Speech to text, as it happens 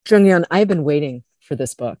Jungyeon, I've been waiting for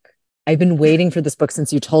this book. I've been waiting for this book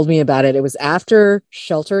since you told me about it. It was after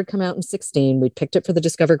Shelter had come out in 16. We picked it for the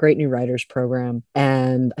Discover Great New Writers program.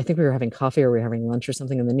 And I think we were having coffee or we were having lunch or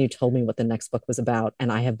something. And then you told me what the next book was about.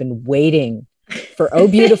 And I have been waiting for Oh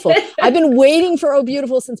Beautiful. I've been waiting for Oh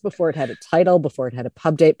Beautiful since before it had a title, before it had a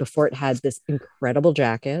pub date, before it had this incredible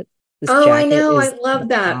jacket. This I jacket know. I is love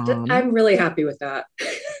that. bomb. I'm really happy with that.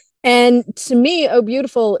 And to me, Oh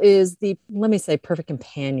Beautiful is the, let me say, perfect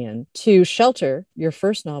companion to Shelter, your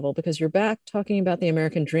first novel, because you're back talking about the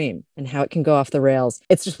American dream and how it can go off the rails.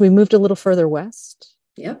 It's just we moved a little further west.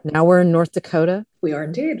 Yep. Now we're in North Dakota. We are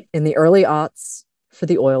indeed. In the early aughts for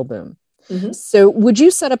the oil boom. Mm-hmm. So would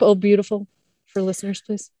you set up Oh Beautiful for listeners,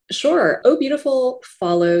 please? Sure. Oh Beautiful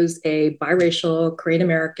follows a biracial Korean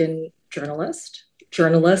American journalist.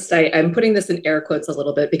 I'm putting this in air quotes a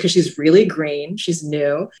little bit because she's really green. She's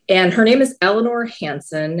new. And her name is Eleanor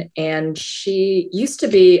Hansen. And she used to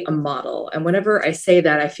be a model. And whenever I say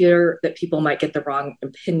that, I fear that people might get the wrong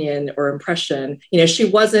opinion or impression. She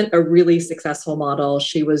wasn't a really successful model.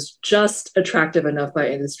 She was just attractive enough by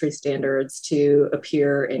industry standards to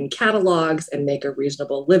appear in catalogs and make a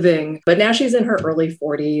reasonable living. But now she's in her early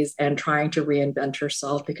 40s and trying to reinvent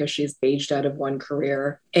herself because she's aged out of one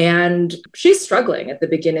career. And she's struggling at the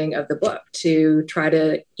beginning of the book to try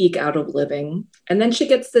to eke out a living. And then she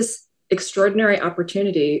gets this extraordinary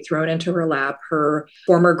opportunity thrown into her lap. Her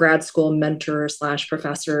former grad school mentor /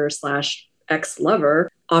 professor /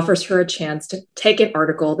 ex-lover offers her a chance to take an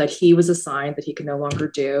article that he was assigned that he can no longer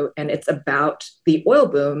do. And it's about the oil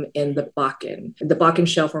boom in the Bakken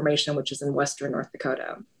Shale Formation, which is in western North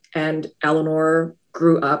Dakota. And Eleanor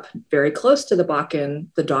grew up very close to the Bakken,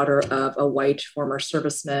 the daughter of a white former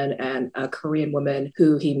serviceman and a Korean woman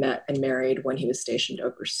who he met and married when he was stationed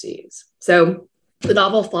overseas. So the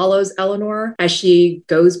novel follows Eleanor as she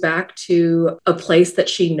goes back to a place that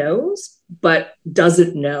she knows, but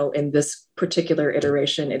doesn't know in this particular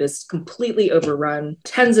iteration. It is completely overrun,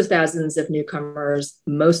 tens of thousands of newcomers,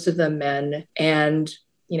 most of them men. And,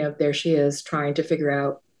 there she is trying to figure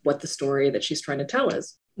out what the story that she's trying to tell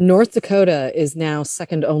is. North Dakota is now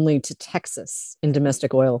second only to Texas in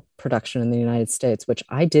domestic oil production in the United States, which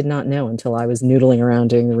I did not know until I was noodling around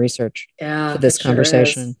doing the research for this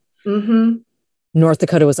conversation. Sure mm-hmm. North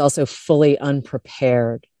Dakota was also fully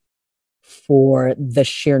unprepared for the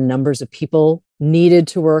sheer numbers of people needed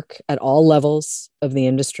to work at all levels of the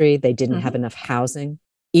industry. They didn't have enough housing,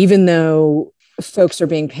 even though folks are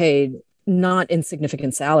being paid not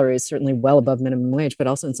insignificant salaries, certainly well above minimum wage, but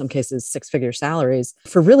also in some cases six-figure salaries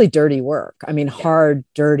for really dirty work. I mean, hard,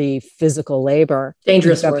 dirty, physical labor.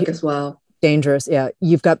 Dangerous work as well. Dangerous, yeah.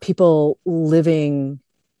 You've got people living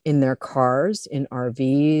in their cars, in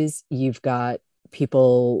RVs. You've got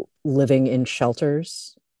people living in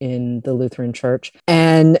shelters in the Lutheran Church.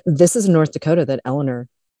 And this is North Dakota that Eleanor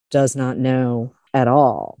does not know at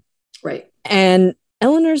all. Right. And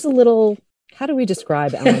Eleanor's a little... How do we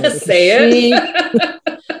describe Eleanor? Say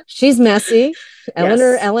it. She's messy.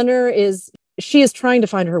 Yes. Eleanor is trying to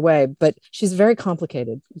find her way, but she's a very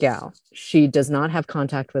complicated gal. She does not have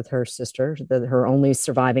contact with her sister. Her only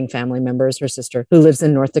surviving family member is her sister, who lives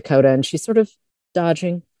in North Dakota, and she's sort of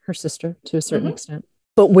dodging her sister to a certain extent.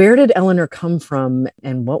 But where did Eleanor come from,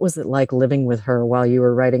 and what was it like living with her while you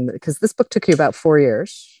were writing? Because this book took you about 4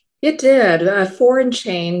 years. It did, 4 and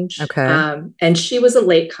change. Okay. And she was a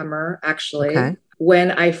latecomer, actually. Okay.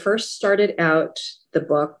 When I first started out the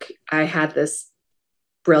book, I had this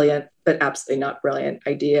brilliant, but absolutely not brilliant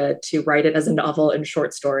idea to write it as a novel in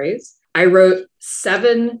short stories. I wrote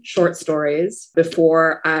 7 short stories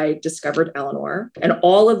before I discovered Eleanor. And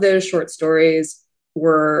all of those short stories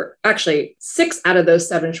were actually 6 out of those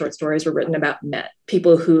 7 short stories were written about men,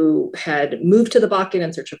 people who had moved to the Bakken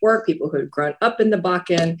in search of work, people who had grown up in the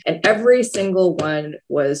Bakken, and every single one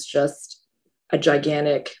was just a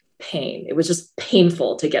gigantic pain. It was just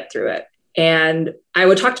painful to get through it. And I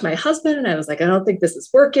would talk to my husband and I was like, I don't think this is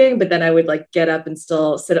working. But then I would get up and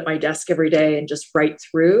still sit at my desk every day and just write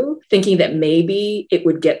through, thinking that maybe it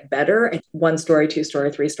would get better. And 1 story, 2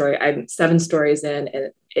 story, 3 story, I'm 7 stories in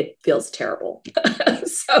and it feels terrible.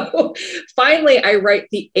 So finally, I write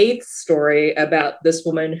the 8th story about this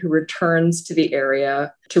woman who returns to the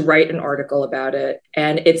area to write an article about it.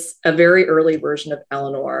 And it's a very early version of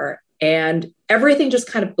Eleanor. And everything just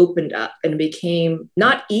kind of opened up and became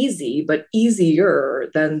not easy, but easier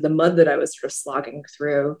than the mud that I was sort of slogging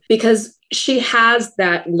through, because she has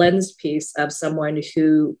that lens piece of someone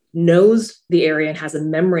who knows the area and has a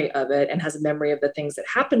memory of it and has a memory of the things that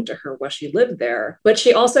happened to her while she lived there. But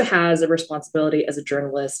she also has a responsibility as a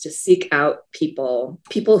journalist to seek out people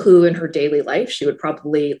who in her daily life she would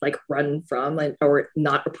probably like run from or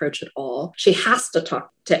not approach at all. She has to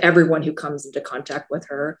talk to everyone who comes into contact with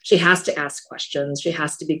her. She has to ask questions. She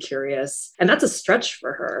has to be curious. And that's a stretch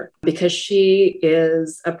for her because she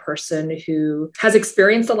is a person who has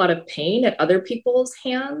experienced a lot of pain at other people's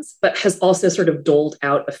hands, but has also sort of doled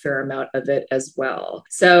out a fair amount of it as well.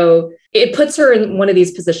 So it puts her in one of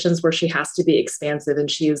these positions where she has to be expansive,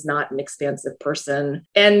 and she is not an expansive person.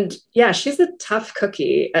 And yeah, she's a tough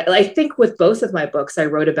cookie. I think with both of my books, I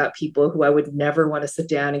wrote about people who I would never want to sit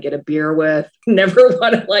down and get a beer with, never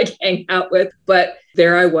want to like hang out with. But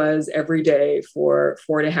there I was every day for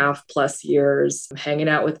 4.5+ years, hanging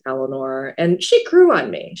out with Eleanor. And she grew on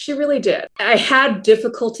me. She really did. I had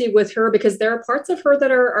difficulty with her because there are parts of her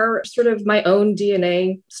that are sort of my own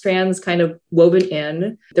DNA strands kind of woven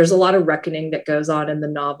in. There's a lot of reckoning that goes on in the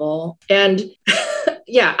novel. And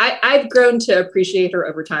yeah, I've grown to appreciate her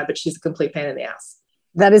over time, but she's a complete pain in the ass.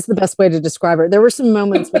 That is the best way to describe her. There were some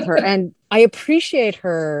moments with her, and I appreciate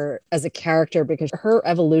her as a character because her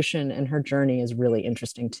evolution and her journey is really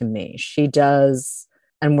interesting to me. She does,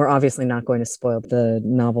 and we're obviously not going to spoil the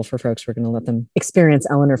novel for folks. We're going to let them experience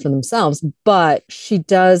Eleanor for themselves, but she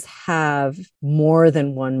does have more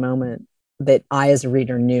than one moment that I, as a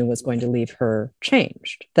reader, knew was going to leave her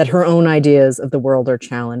changed, that her own ideas of the world are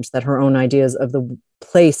challenged, that her own ideas of the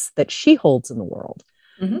place that she holds in the world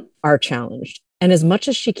are challenged. And as much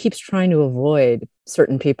as she keeps trying to avoid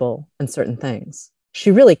certain people and certain things,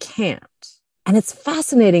 she really can't. And it's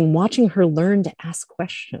fascinating watching her learn to ask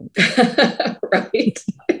questions. Right.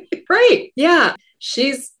 Right. Yeah.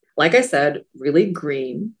 She's, like I said, really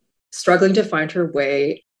green, struggling to find her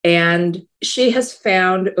way. And she has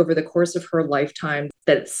found over the course of her lifetime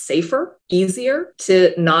that it's safer, easier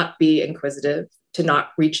to not be inquisitive, to not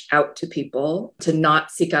reach out to people, to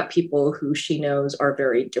not seek out people who she knows are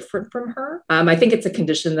very different from her. I think it's a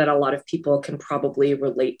condition that a lot of people can probably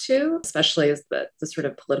relate to, especially as the sort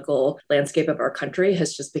of political landscape of our country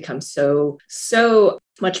has just become so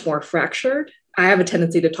much more fractured. I have a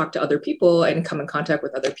tendency to talk to other people and come in contact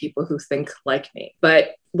with other people who think like me.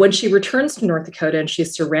 But when she returns to North Dakota and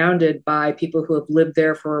she's surrounded by people who have lived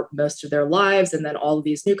there for most of their lives, and then all of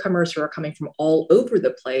these newcomers who are coming from all over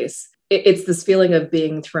the place, it's this feeling of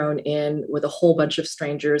being thrown in with a whole bunch of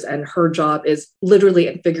strangers. And her job is literally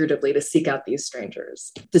and figuratively to seek out these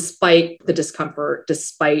strangers, despite the discomfort,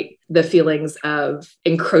 despite the feelings of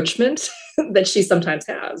encroachment that she sometimes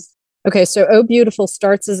has. Okay, so Oh Beautiful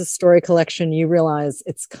starts as a story collection. You realize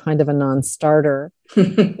it's kind of a non-starter.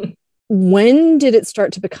 When did it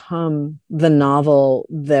start to become the novel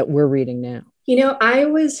that we're reading now? You know, I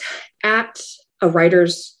was at a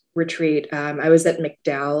writer's retreat. I was at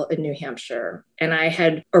MacDowell in New Hampshire, and I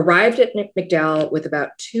had arrived at MacDowell with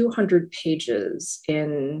about 200 pages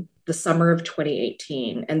in the summer of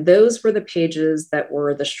 2018. And those were the pages that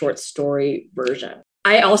were the short story version.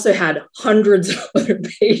 I also had hundreds of other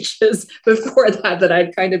pages before that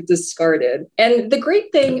I'd kind of discarded. And the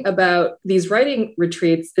great thing about these writing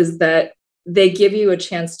retreats is that they give you a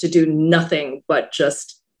chance to do nothing but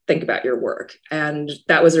just think about your work. And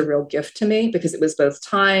that was a real gift to me because it was both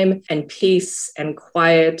time and peace and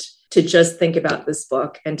quiet to just think about this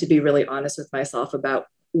book and to be really honest with myself about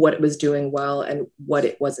what it was doing well and what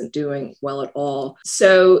it wasn't doing well at all.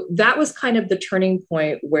 So that was kind of the turning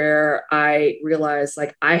point where I realized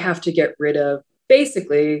like I have to get rid of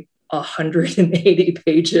basically 180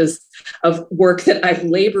 pages of work that I've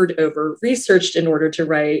labored over, researched in order to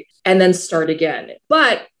write, and then start again.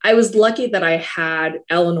 But I was lucky that I had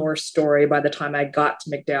Eleanor's story by the time I got to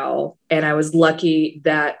MacDowell. And I was lucky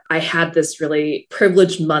that I had this really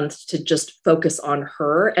privileged month to just focus on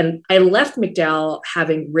her. And I left MacDowell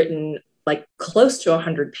having written like close to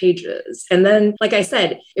 100 pages. And then, like I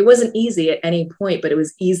said, it wasn't easy at any point, but it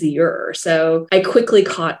was easier. So I quickly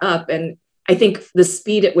caught up. And I think the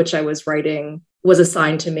speed at which I was writing was a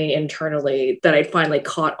sign to me internally that I finally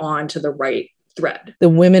caught on to the right thread. The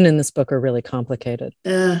women in this book are really complicated.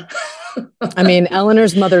 I mean,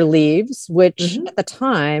 Eleanor's mother leaves, which at the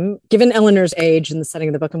time, given Eleanor's age and the setting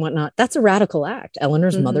of the book and whatnot, that's a radical act.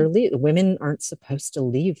 Eleanor's mother leaves. Women aren't supposed to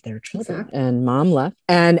leave their children. Exactly. And mom left.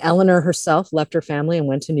 And Eleanor herself left her family and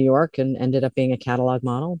went to New York and ended up being a catalog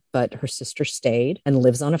model. But her sister stayed and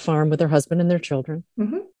lives on a farm with her husband and their children.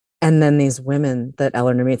 And then these women that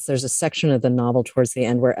Eleanor meets, there's a section of the novel towards the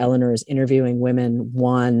end where Eleanor is interviewing women,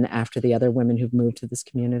 one after the other, women who've moved to this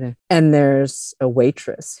community. And there's a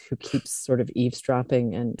waitress who keeps sort of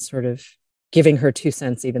eavesdropping and sort of giving her 2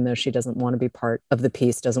 cents, even though she doesn't want to be part of the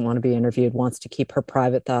piece, doesn't want to be interviewed, wants to keep her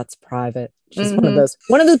private thoughts private. She's one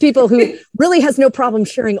of the people who really has no problem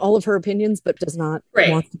sharing all of her opinions, but does not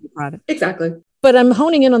want to be private. Exactly. But I'm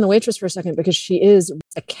honing in on the waitress for a second because she is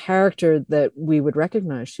a character that we would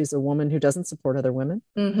recognize. She's a woman who doesn't support other women.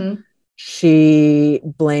 She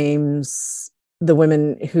blames the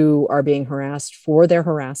women who are being harassed for their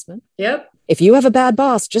harassment. Yep. If you have a bad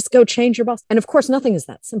boss, just go change your boss. And of course, nothing is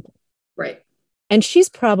that simple. Right. And she's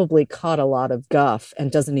probably caught a lot of guff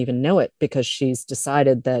and doesn't even know it because she's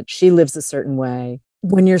decided that she lives a certain way.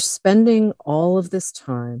 When you're spending all of this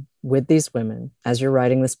time with these women as you're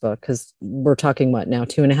writing this book, because we're talking what now,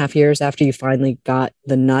 2.5 years after you finally got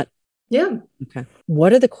the nut? Yeah. Okay.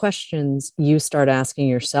 What are the questions you start asking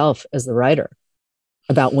yourself as the writer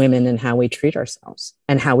about women and how we treat ourselves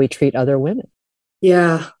and how we treat other women?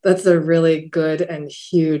 Yeah, that's a really good and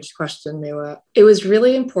huge question, Nuala. It was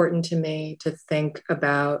really important to me to think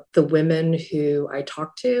about the women who I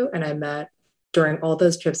talked to and I met during all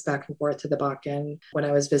those trips back and forth to the Bakken when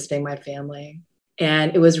I was visiting my family.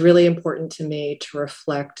 And it was really important to me to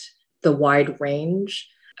reflect the wide range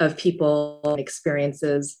of people,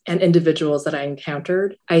 experiences, and individuals that I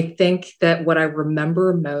encountered. I think that what I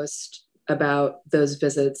remember most about those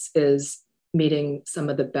visits is meeting some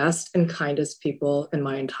of the best and kindest people in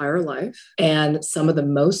my entire life and some of the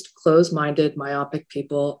most closed-minded, myopic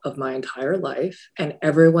people of my entire life and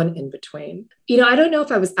everyone in between. You know, I don't know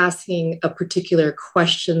if I was asking a particular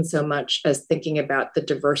question so much as thinking about the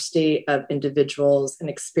diversity of individuals and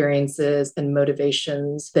experiences and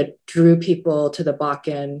motivations that drew people to the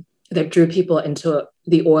Bakken, that drew people into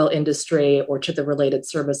the oil industry or to the related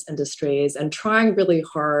service industries, and trying really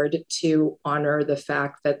hard to honor the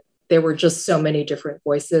fact that there were just so many different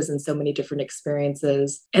voices and so many different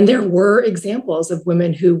experiences. And there were examples of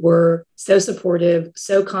women who were so supportive,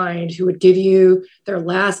 so kind, who would give you their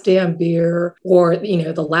last damn beer or, you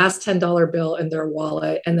know, the last $10 bill in their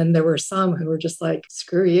wallet. And then there were some who were just like,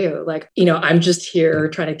 screw you. Like, you know, I'm just here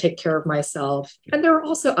trying to take care of myself. And there were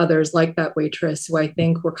also others like that waitress who I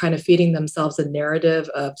think were kind of feeding themselves a narrative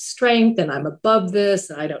of strength and I'm above this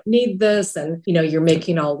and I don't need this. And, you know, you're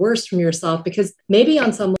making it all worse from yourself because maybe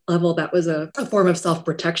on some level that was a form of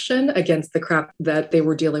self-protection against the crap that they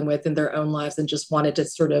were dealing with in their own lives and just wanted to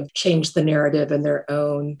sort of change the narrative in their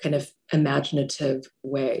own kind of imaginative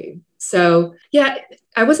way. So yeah,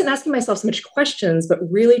 I wasn't asking myself so much questions, but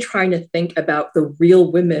really trying to think about the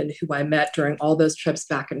real women who I met during all those trips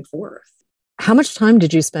back and forth. How much time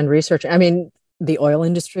did you spend researching? I mean, the oil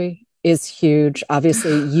industry is huge.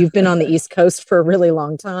 Obviously, you've been on the East Coast for a really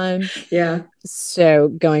long time. Yeah. So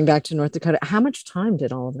going back to North Dakota, how much time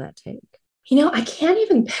did all of that take? You know, I can't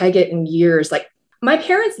even peg it in years. Like my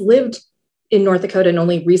parents lived in North Dakota and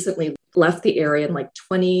only recently left the area in like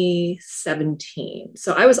 2017.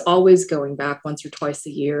 So I was always going back once or twice a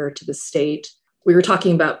year to the state. We were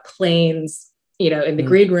talking about planes, you know, in the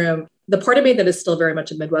green room. The part of me that is still very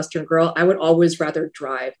much a Midwestern girl, I would always rather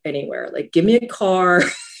drive anywhere. Like, give me a car,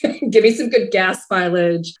 give me some good gas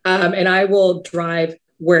mileage, and I will drive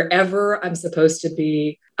wherever I'm supposed to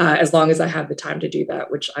be as long as I have the time to do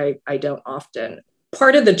that, which I don't often.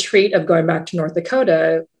 Part of the treat of going back to North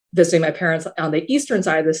Dakota, visiting my parents on the eastern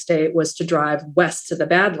side of the state, was to drive west to the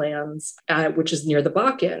Badlands, which is near the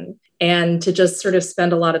Bakken, and to just sort of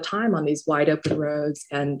spend a lot of time on these wide open roads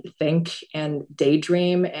and think and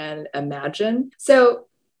daydream and imagine. So,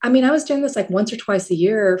 I mean, I was doing this like once or twice a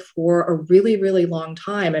year for a really, really long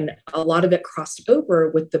time. And a lot of it crossed over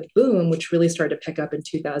with the boom, which really started to pick up in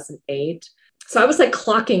 2008. So I was like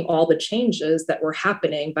clocking all the changes that were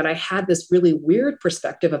happening, but I had this really weird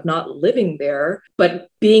perspective of not living there, but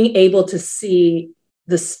being able to see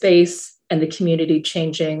the space and the community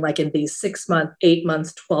changing like in these 6-month, 8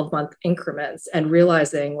 months, 12-month increments, and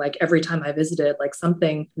realizing like every time I visited, like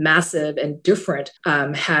something massive and different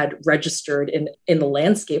had registered in the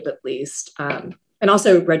landscape at least. And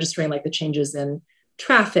also registering like the changes in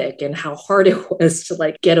traffic and how hard it was to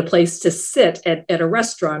like get a place to sit at a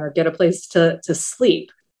restaurant or get a place to sleep.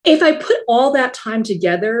 If I put all that time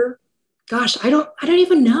together, gosh, I don't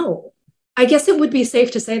even know. I guess it would be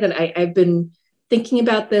safe to say that I've been thinking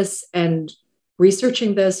about this and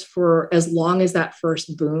researching this for as long as that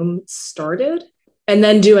first boom started, and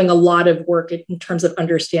then doing a lot of work in terms of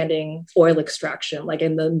understanding oil extraction, like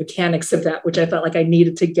in the mechanics of that, which I felt like I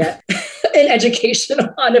needed to get an education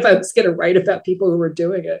on if I was going to write about people who were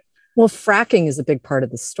doing it. Well, fracking is a big part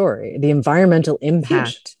of the story. The environmental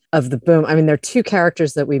impact of the boom. I mean, there are two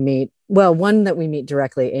characters that we meet. Well, one that we meet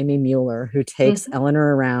directly, Amy Mueller, who takes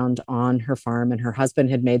Eleanor around on her farm, and her husband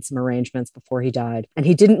had made some arrangements before he died. And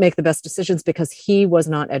he didn't make the best decisions because he was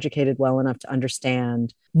not educated well enough to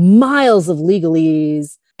understand miles of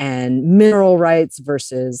legalese and mineral rights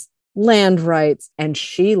versus land rights. And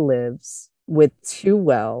she lives with two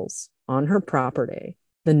wells on her property.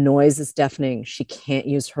 The noise is deafening. She can't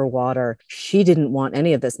use her water. She didn't want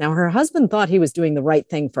any of this. Now, her husband thought he was doing the right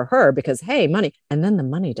thing for her because, hey, money. And then the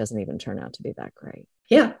money doesn't even turn out to be that great.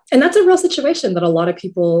 Yeah. And that's a real situation that a lot of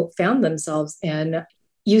people found themselves in.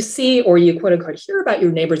 You see, or you quote unquote hear about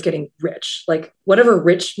your neighbors getting rich, like whatever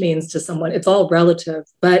rich means to someone, it's all relative.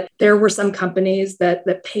 But there were some companies that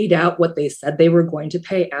paid out what they said they were going to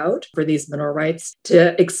pay out for these mineral rights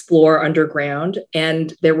to explore underground.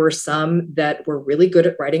 And there were some that were really good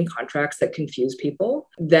at writing contracts that confused people,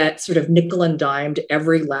 that sort of nickel and dimed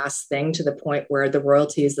every last thing to the point where the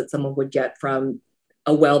royalties that someone would get from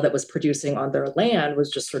a well that was producing on their land was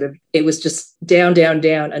just it was just down, down,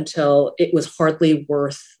 down until it was hardly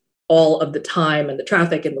worth all of the time and the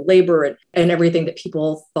traffic and the labor and everything that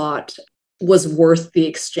people thought was worth the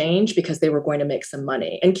exchange because they were going to make some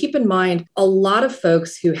money. And keep in mind, a lot of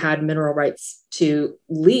folks who had mineral rights to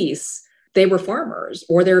lease, they were farmers,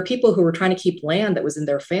 or there were people who were trying to keep land that was in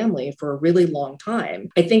their family for a really long time.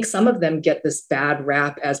 I think some of them get this bad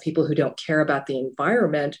rap as people who don't care about the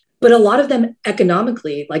environment, but a lot of them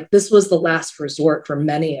economically, like this was the last resort for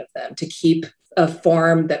many of them to keep a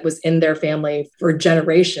farm that was in their family for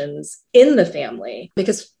generations in the family,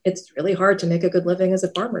 because it's really hard to make a good living as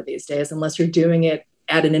a farmer these days, unless you're doing it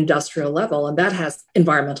at an industrial level, and that has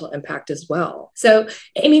environmental impact as well. So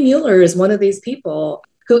Amy Mueller is one of these people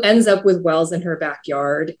who ends up with wells in her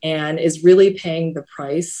backyard and is really paying the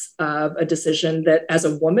price of a decision that as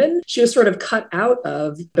a woman, she was sort of cut out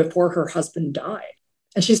of before her husband died.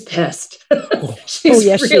 And she's pissed. She's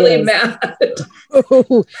really mad.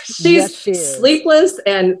 She's sleepless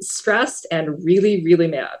and stressed and really, really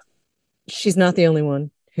mad. She's not the only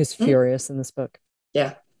one who's furious in this book.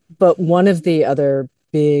 Yeah. But one of the other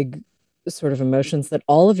big sort of emotions that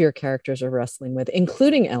all of your characters are wrestling with,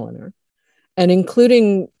 including Eleanor, and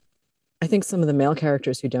including, I think, some of the male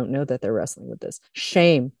characters who don't know that they're wrestling with this.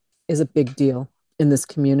 Shame is a big deal in this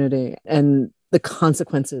community, and the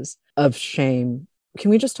consequences of shame. Can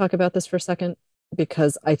we just talk about this for a second?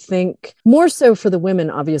 Because I think more so for the women,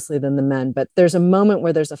 obviously, than the men, but there's a moment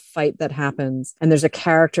where there's a fight that happens and there's a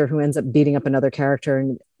character who ends up beating up another character.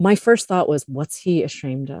 And my first thought was, what's he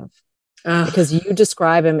ashamed of? Because you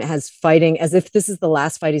describe him as fighting as if this is the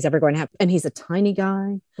last fight he's ever going to have. And he's a tiny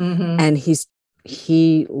guy and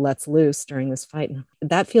he lets loose during this fight.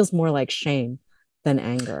 That feels more like shame than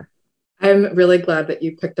anger. I'm really glad that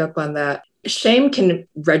you picked up on that. Shame can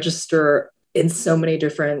register in so many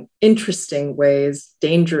different interesting ways,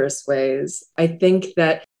 dangerous ways. I think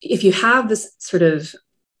that if you have this sort of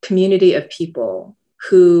community of people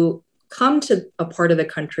who come to a part of the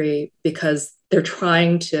country because they're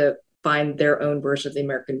trying to find their own version of the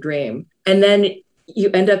American dream, and then you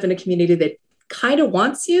end up in a community that kind of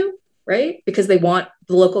wants you, right? Because they want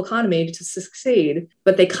the local economy to succeed,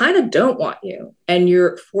 but they kind of don't want you. And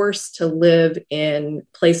you're forced to live in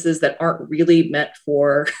places that aren't really meant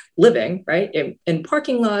for living, right? In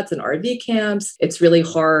parking lots and RV camps. It's really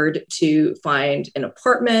hard to find an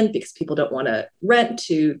apartment because people don't want to rent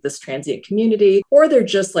to this transient community, or they're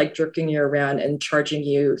just like jerking you around and charging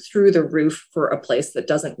you through the roof for a place that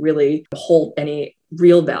doesn't really hold any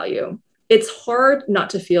real value. It's hard not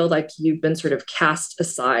to feel like you've been sort of cast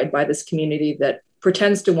aside by this community that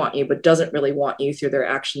pretends to want you, but doesn't really want you through their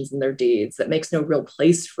actions and their deeds, that makes no real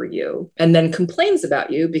place for you, and then complains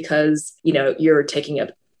about you because, you know, you're taking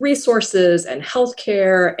up resources and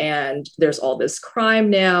healthcare, and there's all this crime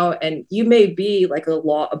now. And you may be like a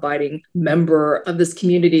law-abiding member of this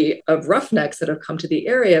community of roughnecks that have come to the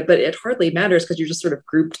area, but it hardly matters because you're just sort of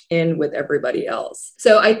grouped in with everybody else.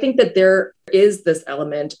 So I think that there is this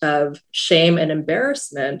element of shame and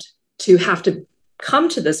embarrassment to have to come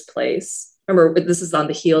to this place. Remember, this is on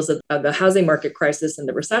the heels of the housing market crisis and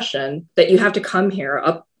the recession, that you have to come here,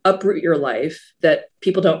 uproot your life, that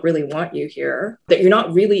people don't really want you here, that you're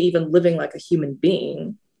not really even living like a human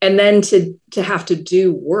being. And then to have to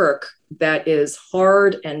do work that is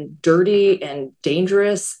hard and dirty and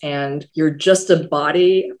dangerous, and you're just a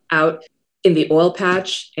body out in the oil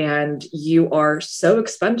patch, and you are so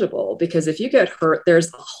expendable because if you get hurt,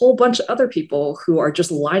 there's a whole bunch of other people who are just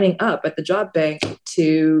lining up at the job bank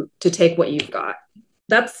to take what you've got.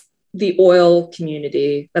 That's the oil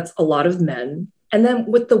community. That's a lot of men. And then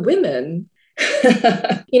with the women,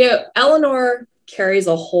 Eleanor carries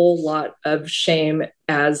a whole lot of shame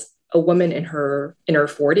as a woman in her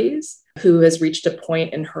 40s who has reached a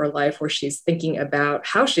point in her life where she's thinking about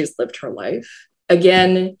how she's lived her life.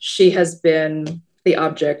 Again, she has been the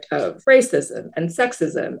object of racism and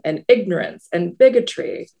sexism and ignorance and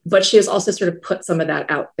bigotry, but she has also sort of put some of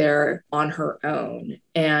that out there on her own.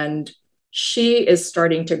 And she is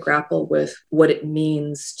starting to grapple with what it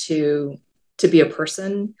means to be a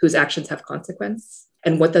person whose actions have consequence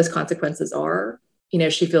and what those consequences are. You know,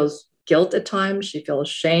 she feels guilt at times, she feels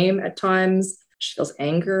shame at times, she feels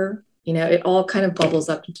anger. You know, it all kind of bubbles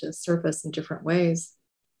up into the surface in different ways.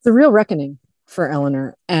 It's a real reckoning for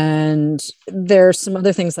Eleanor. And there's some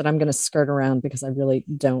other things that I'm going to skirt around because I really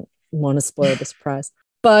don't want to spoil the surprise.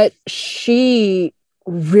 But she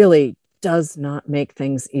really does not make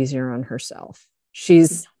things easier on herself.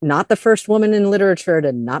 She's not the first woman in literature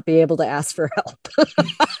to not be able to ask for help.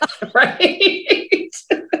 Right.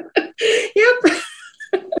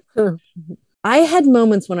 Yep. I had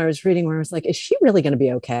moments when I was reading where I was like, is she really going to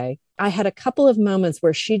be okay? I had a couple of moments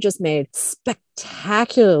where she just made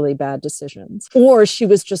spectacularly bad decisions, or she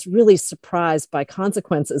was just really surprised by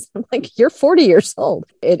consequences. I'm like, you're 40 years old.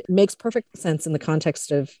 It makes perfect sense in the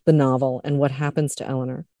context of the novel and what happens to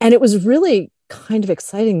Eleanor. And it was really kind of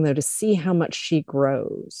exciting, though, to see how much she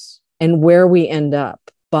grows and where we end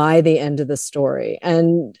up by the end of the story.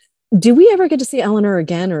 And do we ever get to see Eleanor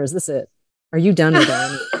again, or is this it? Are you done with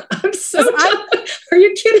her? I'm so done. Are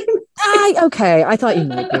you kidding me? Okay. I thought you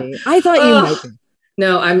might be. I thought you might be.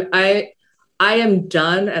 No, I am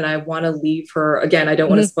done, and I want to leave her again. I don't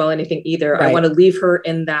want to spoil anything either. Right. I want to leave her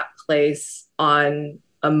in that place on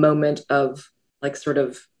a moment of like sort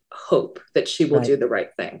of hope that she will do the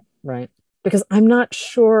right thing. Right. Because I'm not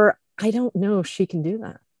sure. I don't know if she can do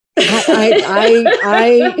that.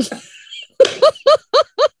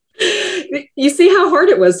 You see how hard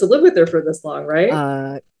it was to live with her for this long,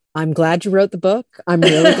 right? I'm glad you wrote the book. I'm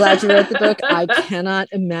really glad you wrote the book. I cannot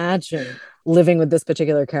imagine living with this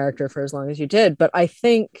particular character for as long as you did. But I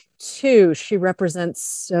think, too, she represents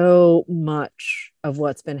so much of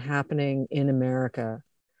what's been happening in America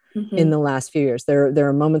in the last few years. There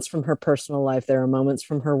are moments from her personal life. There are moments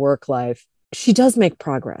from her work life. She does make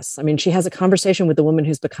progress. I mean, she has a conversation with the woman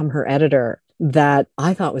who's become her editor that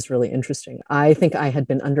I thought was really interesting. I think I had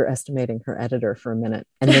been underestimating her editor for a minute.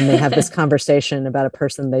 And then they have this conversation about a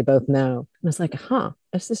person they both know. And I was like,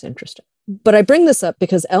 this is interesting. But I bring this up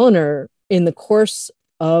because Eleanor, in the course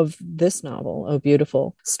of this novel, Oh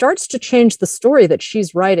Beautiful, starts to change the story that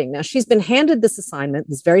she's writing. Now, she's been handed this assignment,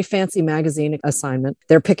 this very fancy magazine assignment.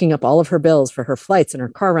 They're picking up all of her bills for her flights and her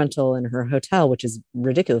car rental and her hotel, which is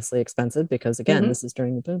ridiculously expensive because, again, this is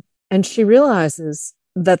during the boom. And she realizes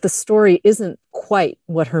that the story isn't quite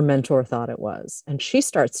what her mentor thought it was. And she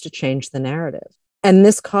starts to change the narrative. And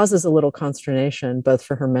this causes a little consternation, both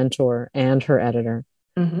for her mentor and her editor,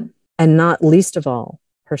 and not least of all,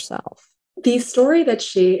 herself. The story that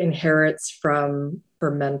she inherits from her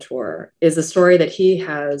mentor is a story that he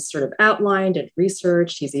has sort of outlined and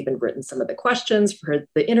researched. He's even written some of the questions for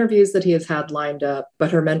the interviews that he has had lined up.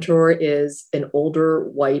 But her mentor is an older,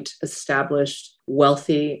 white, established,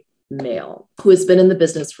 wealthy male who has been in the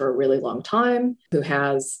business for a really long time, who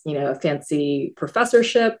has, a fancy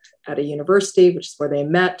professorship at a university, which is where they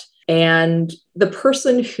met. And the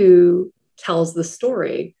person who tells the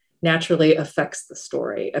story naturally affects the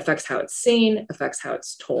story, affects how it's seen, affects how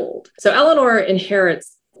it's told. So Eleanor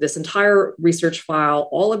inherits this entire research file,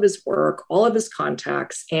 all of his work, all of his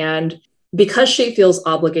contacts. And because she feels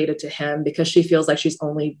obligated to him, because she feels like she's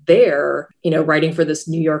only there, writing for this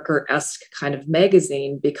New Yorker-esque kind of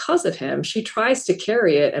magazine because of him, she tries to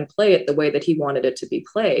carry it and play it the way that he wanted it to be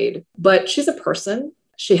played. But she's a person.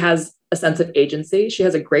 She has a sense of agency. She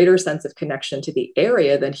has a greater sense of connection to the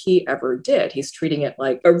area than he ever did. He's treating it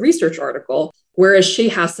like a research article, whereas she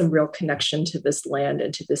has some real connection to this land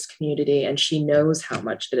and to this community, and she knows how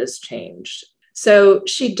much it has changed. So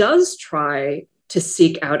she does try to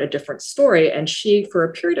seek out a different story, and she, for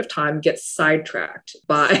a period of time, gets sidetracked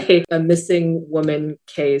by a missing woman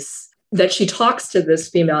case that she talks to this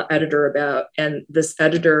female editor about. And this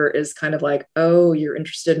editor is kind of like, oh, you're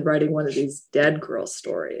interested in writing one of these dead girl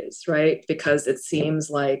stories, right? Because it seems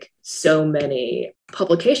like so many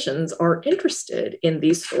publications are interested in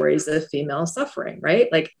these stories of female suffering, right?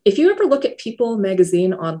 Like if you ever look at People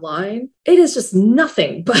magazine online, it is just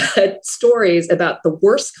nothing but stories about the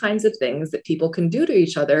worst kinds of things that people can do to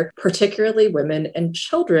each other, particularly women and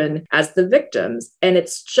children as the victims. And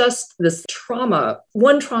it's just this trauma,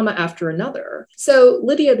 one trauma after another. So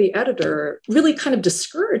Lydia, the editor, really kind of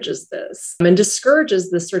discourages this and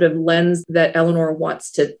discourages this sort of lens that Eleanor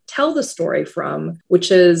wants to tell the story from,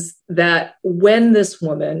 which is is that when this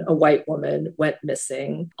woman, a white woman, went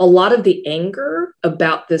missing, a lot of the anger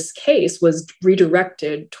about this case was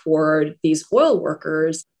redirected toward these oil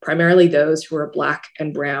workers, primarily those who are Black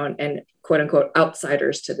and brown and quote unquote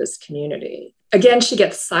outsiders to this community. Again, she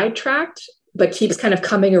gets sidetracked, but keeps kind of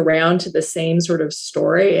coming around to the same sort of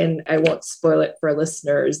story. And I won't spoil it for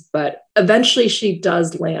listeners, but eventually she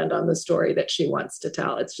does land on the story that she wants to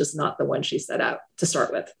tell. It's just not the one she set out to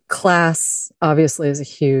start with. Class, obviously, is a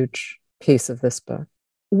huge piece of this book.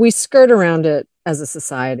 We skirt around it as a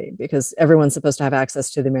society because everyone's supposed to have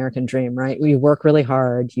access to the American dream, right? You work really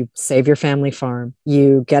hard, you save your family farm,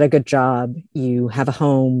 you get a good job, you have a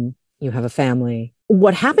home, you have a family.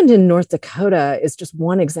 What happened in North Dakota is just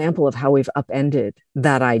one example of how we've upended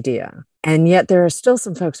that idea. And yet there are still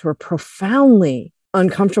some folks who are profoundly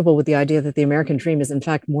uncomfortable with the idea that the American dream is in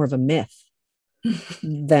fact more of a myth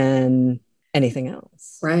than anything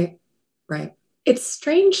else. Right. It's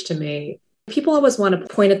strange to me. People always want to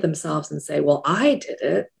point at themselves and say, well, I did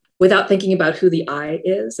it, without thinking about who the I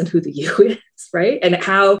is and who the you is, right? And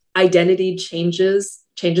how identity changes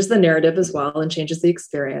the narrative as well and changes the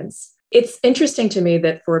experience. It's interesting to me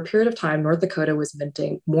that for a period of time, North Dakota was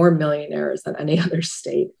minting more millionaires than any other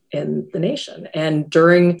state in the nation. And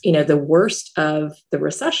during, the worst of the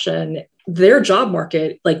recession, their job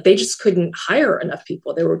market, they just couldn't hire enough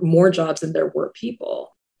people. There were more jobs than there were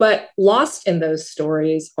people. But lost in those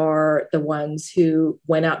stories are the ones who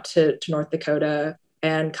went out to North Dakota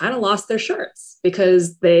and kind of lost their shirts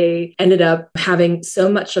because they ended up having so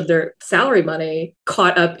much of their salary money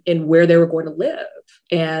caught up in where they were going to live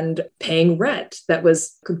and paying rent that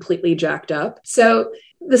was completely jacked up. So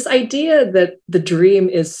this idea that the dream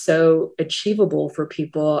is so achievable for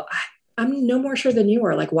people, I'm no more sure than you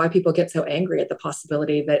are, why people get so angry at the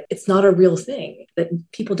possibility that it's not a real thing, that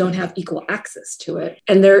people don't have equal access to it.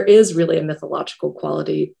 And there is really a mythological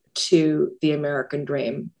quality to the American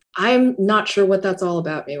dream. I'm not sure what that's all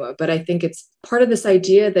about, Miwa, but I think it's part of this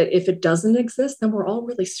idea that if it doesn't exist, then we're all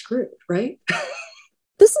really screwed, right?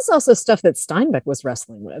 This is also stuff that Steinbeck was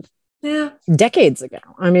wrestling with decades ago.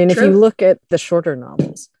 I mean, True. If you look at the shorter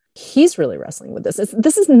novels, he's really wrestling with this.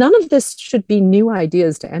 None of this should be new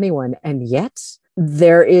ideas to anyone. And yet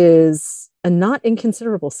there is a not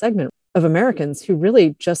inconsiderable segment of Americans who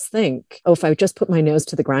really just think, oh, if I just put my nose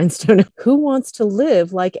to the grindstone, who wants to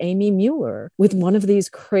live like Amy Mueller with one of these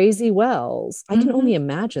crazy wells? I can only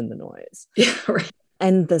imagine the noise. Yeah, right.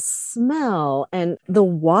 And the smell and the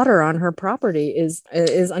water on her property is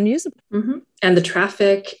unusable. Mm-hmm. And the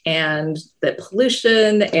traffic and the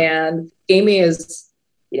pollution. And Amy is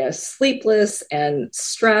sleepless and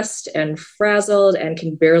stressed and frazzled and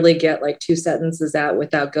can barely get 2 sentences out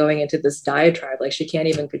without going into this diatribe. She can't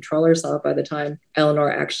even control herself by the time Eleanor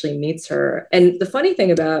actually meets her. And the funny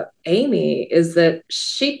thing about Amy is that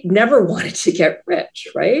she never wanted to get rich,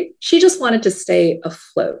 right? She just wanted to stay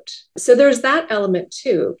afloat. So there's that element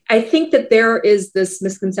too. I think that there is this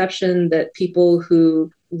misconception that people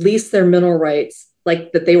who lease their mineral rights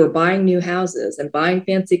that they were buying new houses and buying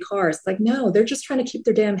fancy cars. No, they're just trying to keep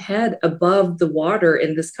their damn head above the water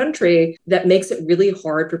in this country that makes it really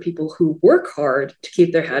hard for people who work hard to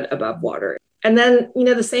keep their head above water. And then,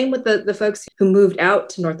 the same with the folks who moved out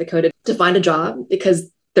to North Dakota to find a job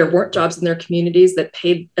because there weren't jobs in their communities that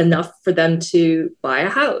paid enough for them to buy a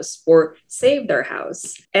house or save their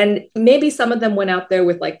house. And maybe some of them went out there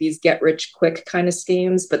with these get rich quick kind of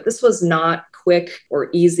schemes, but this was not quick or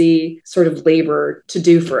easy sort of labor to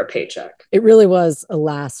do for a paycheck. It really was a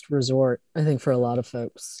last resort, I think, for a lot of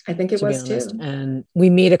folks. I think it was too. And we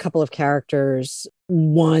meet a couple of characters.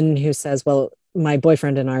 One who says, well, my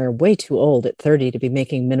boyfriend and I are way too old at 30 to be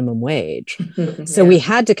making minimum wage. So we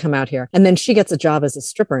had to come out here. And then she gets a job as a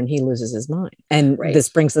stripper and he loses his mind. And this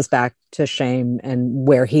brings us back to shame and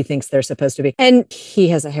where he thinks they're supposed to be. And he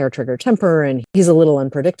has a hair trigger temper and he's a little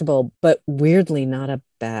unpredictable, but weirdly not a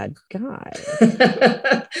bad guy.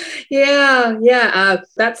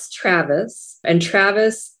 That's Travis. And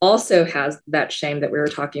Travis also has that shame that we were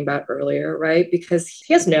talking about earlier, right? Because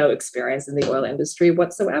he has no experience in the oil industry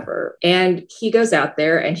whatsoever. And he goes out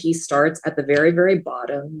there and he starts at the very, very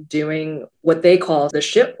bottom doing what they call the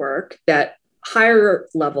shit work that higher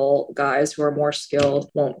level guys who are more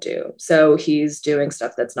skilled won't do. So he's doing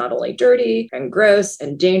stuff that's not only dirty and gross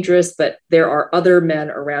and dangerous, but there are other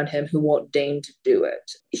men around him who won't deign to do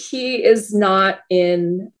it. He is not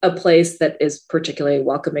in a place that is particularly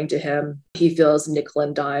welcoming to him. He feels nickel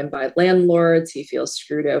and dime by landlords. He feels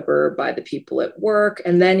screwed over by the people at work.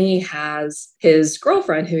 And then he has his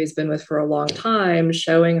girlfriend, who he's been with for a long time,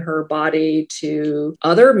 showing her body to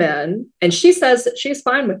other men. And she says that she's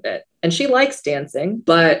fine with it. and she likes dancing.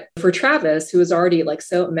 But for Travis, who is already like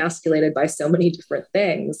so emasculated by so many different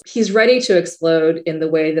things, he's ready to explode in the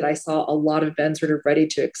way that I saw a lot of men sort of ready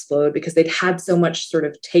to explode because they'd had so much sort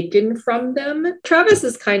of taken from them. Travis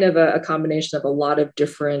is kind of a combination of a lot of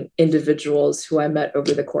different individuals who I met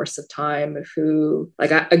over the course of time who,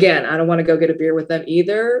 like, I don't want to go get a beer with them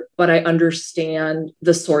either, but I understand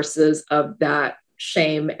the sources of that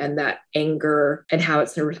shame and that anger and how it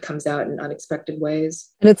sort of comes out in unexpected ways.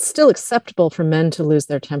 And it's still acceptable for men to lose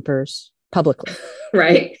their tempers publicly.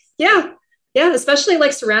 Right. Yeah. Yeah. Especially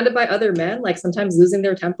like surrounded by other men. Like sometimes losing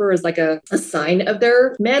their temper is like a sign of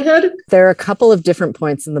their manhood. There are a couple of different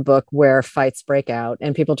points in the book where fights break out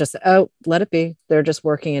and people just say, oh, let it be. They're just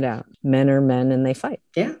working it out. Men are men and they fight.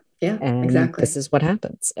 Yeah. Yeah, and exactly. This is what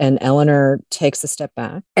happens. And Eleanor takes a step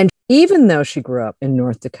back. And even though she grew up in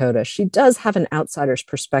North Dakota, she does have an outsider's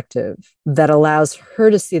perspective that allows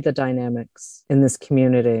her to see the dynamics in this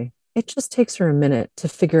community. It just takes her a minute to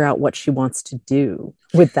figure out what she wants to do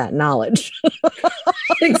with that knowledge.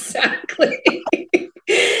 Exactly.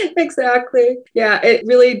 Exactly. Yeah, it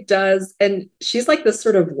really does. And she's like this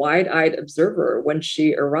sort of wide-eyed observer when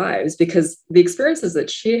she arrives, because the experiences that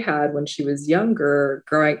she had when she was younger,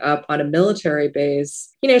 growing up on a military base,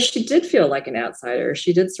 she did feel like an outsider.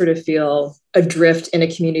 She did sort of feel adrift in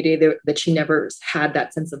a community that she never had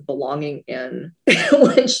that sense of belonging in.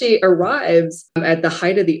 When she arrives at the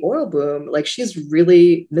height of the oil boom, like she's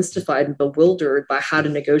really mystified and bewildered by how to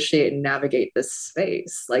negotiate and navigate this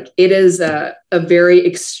space. Like it is a very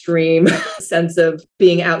extreme sense of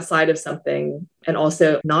being outside of something and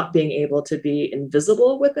also not being able to be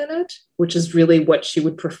invisible within it, which is really what she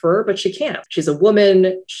would prefer, but she can't. She's a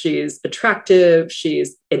woman, she's attractive,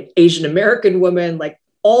 she's an Asian American woman, like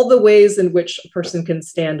all the ways in which a person can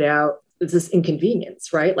stand out is this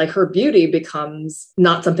inconvenience, right? Like her beauty becomes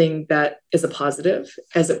not something that is a positive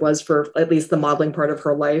as it was for at least the modeling part of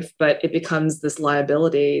her life, but it becomes this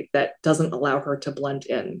liability that doesn't allow her to blend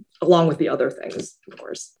in, along with the other things, of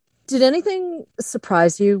course. Did anything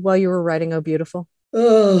surprise you while you were writing Oh Beautiful?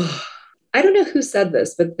 Oh, I don't know who said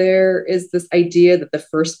this, but there is this idea that the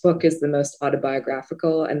first book is the most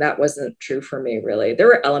autobiographical, and that wasn't true for me, really. There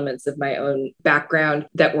were elements of my own background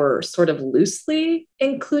that were sort of loosely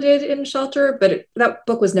included in Shelter, but that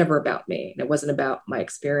book was never about me. It wasn't about my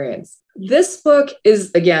experience. This book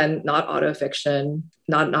is, again, not autofiction,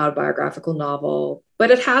 not an autobiographical novel, but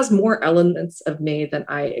it has more elements of me than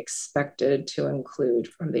I expected to include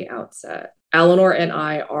from the outset. Eleanor and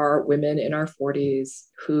I are women in our 40s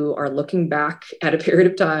who are looking back at a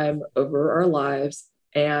period of time over our lives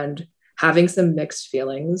and having some mixed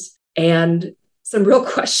feelings and some real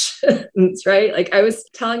questions, right? Like I was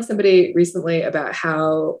telling somebody recently about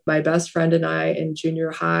how my best friend and I in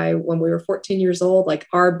junior high, when we were 14 years old, like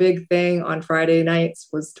our big thing on Friday nights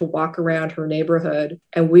was to walk around her neighborhood.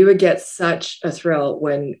 And we would get such a thrill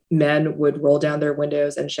when men would roll down their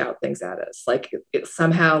windows and shout things at us. Like it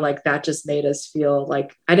somehow like that just made us feel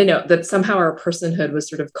like, I don't know, that somehow our personhood was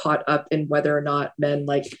sort of caught up in whether or not men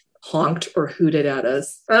like honked or hooted at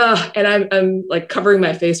us. And I'm like covering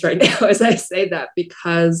my face right now as I say that,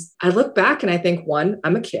 because I look back and I think, one,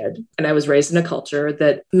 I'm a kid and I was raised in a culture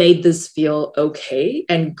that made this feel okay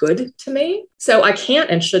and good to me. So I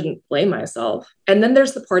can't and shouldn't blame myself. And then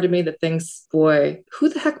there's the part of me that thinks, boy, who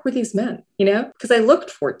the heck were these men? Because I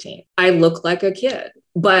looked 14. I looked like a kid,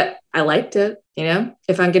 but I liked it.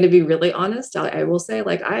 If I'm going to be really honest, I will say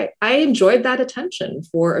like I enjoyed that attention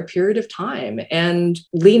for a period of time and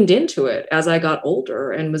leaned into it as I got older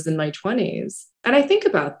and was in my 20s. And I think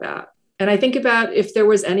about that. And I think about if there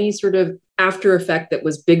was any sort of after effect that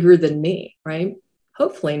was bigger than me, right?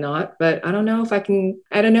 Hopefully not, but I don't know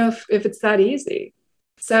if if it's that easy.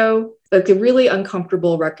 So like a really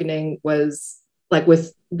uncomfortable reckoning was like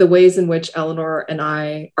with the ways in which Eleanor and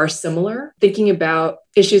I are similar, thinking about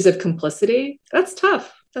issues of complicity. That's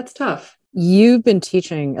tough. That's tough. You've been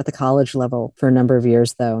teaching at the college level for a number of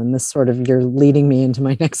years, though, and this sort of, you're leading me into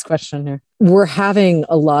my next question here. We're having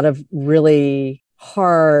a lot of really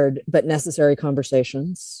hard but necessary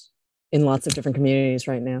conversations in lots of different communities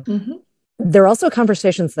right now. Mm-hmm. There are also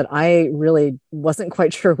conversations that I really wasn't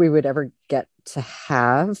quite sure we would ever get to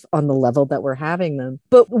have on the level that we're having them.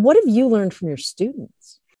 But what have you learned from your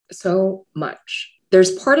students? So much.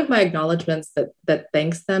 There's part of my acknowledgements that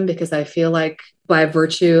thanks them, because I feel like by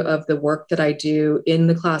virtue of the work that I do in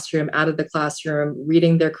the classroom, out of the classroom,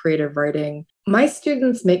 reading their creative writing, my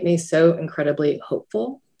students make me so incredibly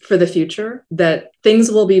hopeful for the future, that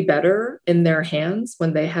things will be better in their hands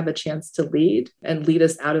when they have a chance to lead and lead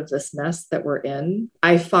us out of this mess that we're in.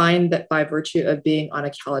 I find that by virtue of being on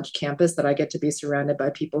a college campus that I get to be surrounded by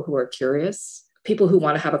people who are curious, people who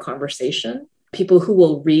want to have a conversation, people who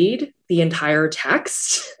will read the entire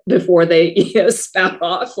text before they spout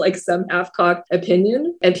off like some half-cocked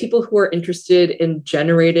opinion, and people who are interested in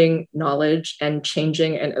generating knowledge and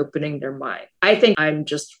changing and opening their mind. I think I'm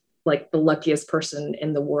just like the luckiest person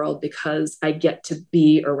in the world because I get to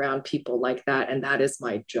be around people like that. And that is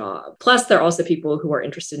my job. Plus, there are also people who are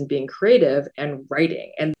interested in being creative and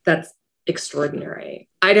writing. And that's extraordinary.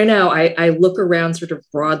 I don't know. I look around sort of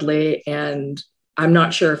broadly, and I'm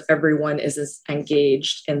not sure if everyone is as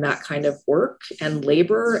engaged in that kind of work and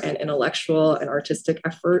labor and intellectual and artistic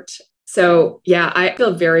effort. So yeah, I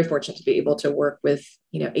feel very fortunate to be able to work with,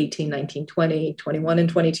 18, 19, 20, 21,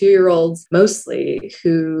 and 22-year-olds mostly,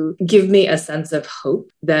 who give me a sense of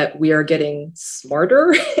hope that we are getting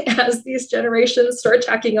smarter as these generations start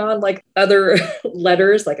tacking on like other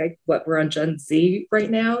letters, like we're on Gen Z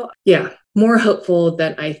right now. Yeah, more hopeful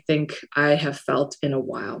than I think I have felt in a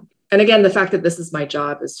while. And again, the fact that this is my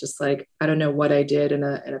job is just like, I don't know what I did in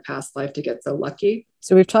a past life to get so lucky.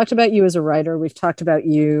 So we've talked about you as a writer. We've talked about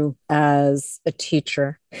you as a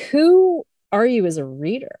teacher. Who are you as a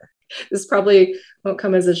reader? This probably won't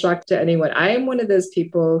come as a shock to anyone. I am one of those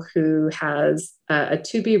people who has a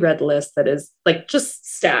to-be-read list that is like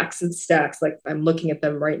just stacks and stacks. Like I'm looking at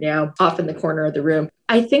them right now off in the corner of the room.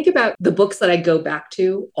 I think about the books that I go back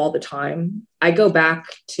to all the time. I go back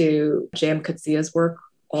to J.M. Coetzee's work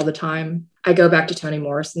all the time. I go back to Toni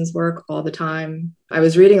Morrison's work all the time. I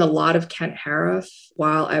was reading a lot of Kent Harif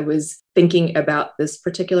while I was thinking about this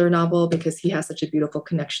particular novel because he has such a beautiful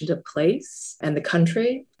connection to place and the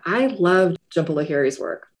country. I loved Jhumpa Lahiri's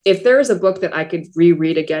work. If there is a book that I could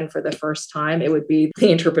reread again for the first time, it would be The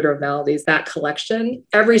Interpreter of Maladies, that collection.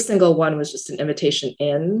 Every single one was just an invitation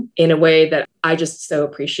in a way that I just so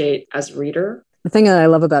appreciate as a reader. The thing that I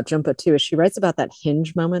love about Jhumpa too is she writes about that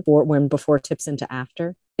hinge moment before tips into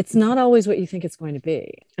after. It's not always what you think it's going to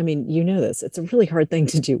be. I mean, you know this. It's a really hard thing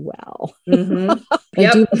to do well. Mm-hmm.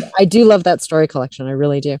 Yep. I do love that story collection. I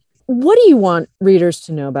really do. What do you want readers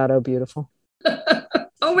to know about Oh Beautiful?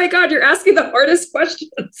 Oh my God, you're asking the hardest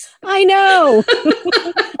questions. I know.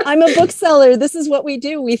 I'm a bookseller. This is what we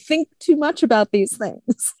do. We think too much about these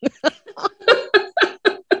things.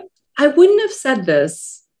 I wouldn't have said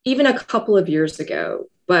this even a couple of years ago,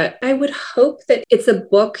 but I would hope that it's a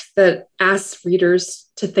book that asks readers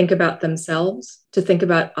to think about themselves, to think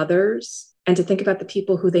about others, and to think about the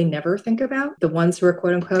people who they never think about, the ones who are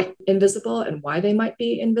quote unquote invisible and why they might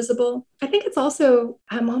be invisible. I think it's also,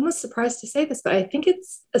 I'm almost surprised to say this, but I think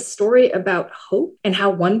it's a story about hope and how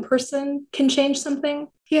one person can change something.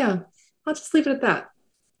 Yeah, I'll just leave it at that.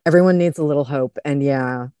 Everyone needs a little hope. And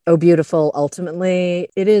yeah, Oh Beautiful, ultimately,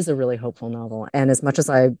 it is a really hopeful novel. And as much as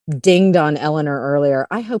I dinged on Eleanor earlier,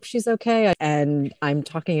 I hope she's okay. And I'm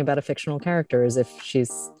talking about a fictional character as if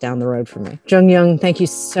she's down the road from me. Jung Young, thank you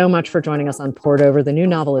so much for joining us on Poured Over. The new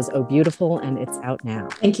novel is Oh Beautiful, and it's out now.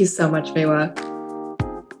 Thank you so much, Maywa.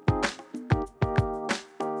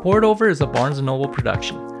 Poured Over is a Barnes & Noble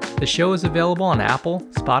production. The show is available on Apple,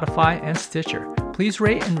 Spotify, and Stitcher. Please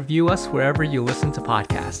rate and review us wherever you listen to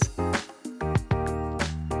podcasts.